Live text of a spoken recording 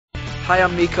Hi,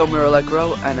 I'm Nico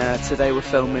Mirallegro, and today we're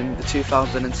filming the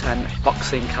 2010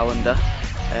 boxing calendar,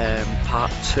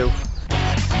 part 2.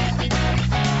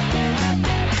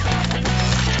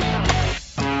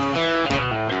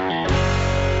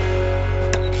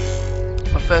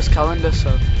 My first calendar,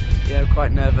 so yeah, I'm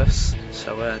quite nervous.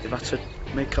 So they've had to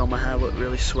make all my hair look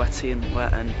really sweaty and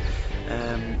wet and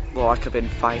look like I've been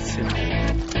fighting.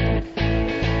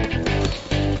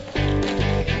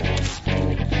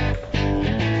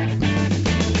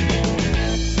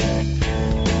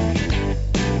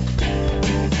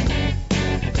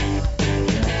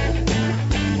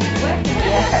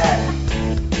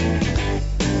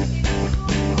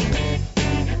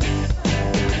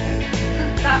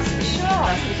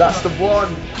 That's the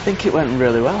one! I think it went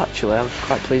really well actually. I was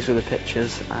quite pleased with the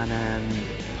pictures, and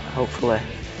hopefully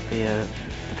the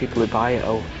people who buy it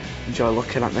will enjoy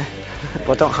looking at me. But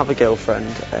I don't have a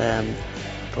girlfriend,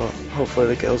 but hopefully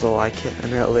the girls will like it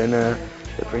and it'll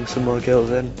bring some more girls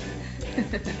in.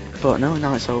 But no,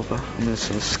 now it's over. I'm going to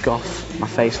sort of scoff, my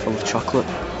face full of chocolate,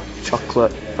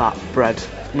 fat, bread.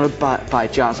 I'm going to buy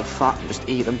jars of fat and just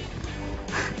eat them.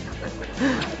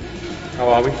 How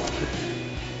are we?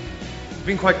 I've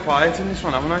been quite quiet in this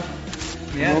one, haven't I?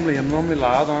 Yeah. I'm normally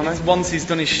loud, aren't I? Once he's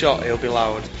done his shot, he'll be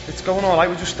loud. It's going alright,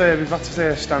 we've had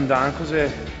to stand down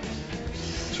because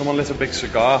someone lit a big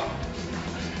cigar.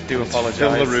 Do apologise.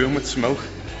 Fill the room with smoke.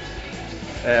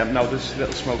 Now there's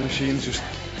little smoke machines just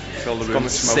fill the room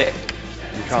with smoke. Sick.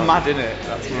 You It's can't. mad, isn't it?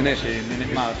 That smoke Isn't it? machine, isn't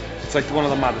it mad? It's like one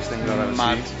of the maddest things I've ever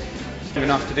Mad. seen. What do we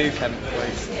have to do, Ken,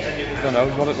 please? I don't know,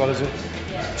 what is it?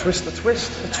 A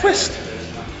twist.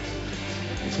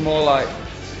 It's more like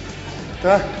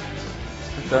There.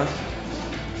 There.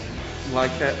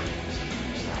 it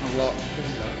a lot.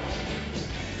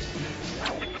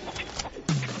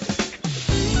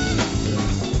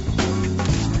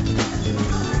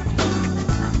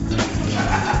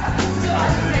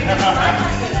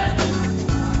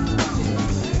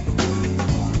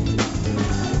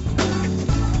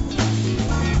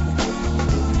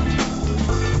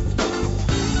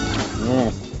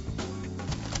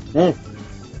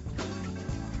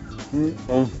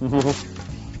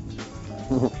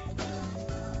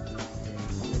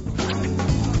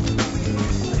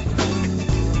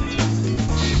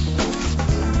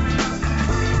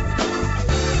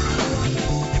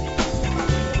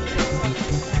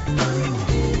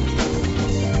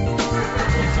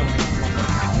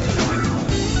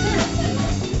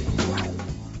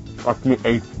 That's my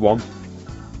 8th one.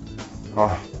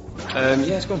 Oh.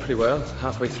 Yeah, it's going pretty well.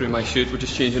 Halfway through my shoot, we're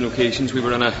just changing locations. We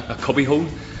were in a cubby hole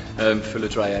full of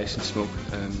dry ice and smoke,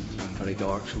 very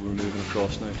dark, so we're moving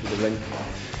across now to the ring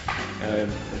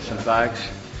with some bags.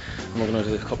 And we're going to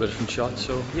do a couple of different shots,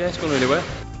 so yeah, it's going really well.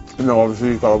 You know, obviously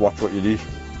you've got to watch what you eat.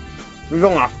 You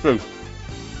don't have to.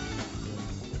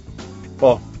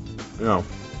 But, you know,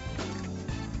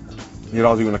 you're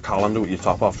all doing a calendar with your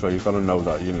top off, so you've got to know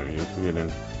that, you know, you're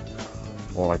in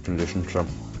alright condition, so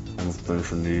I'm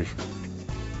finishing these.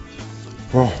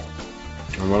 Oh,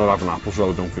 I'm going to have an apple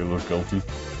so I don't feel as guilty.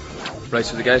 Right,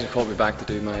 so the guys have called me back to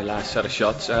do my last set of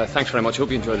shots. Thanks very much,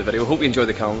 hope you enjoyed the video, hope you enjoyed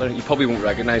the calendar. You probably won't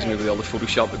recognise me with all the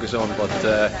Photoshop that goes on, but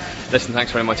listen,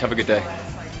 thanks very much, have a good day.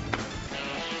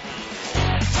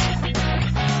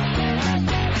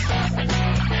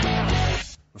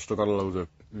 I've still got a load of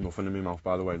nothing in my mouth,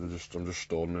 by the way. I'm just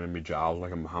storing it in my jowls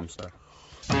like I'm a hamster.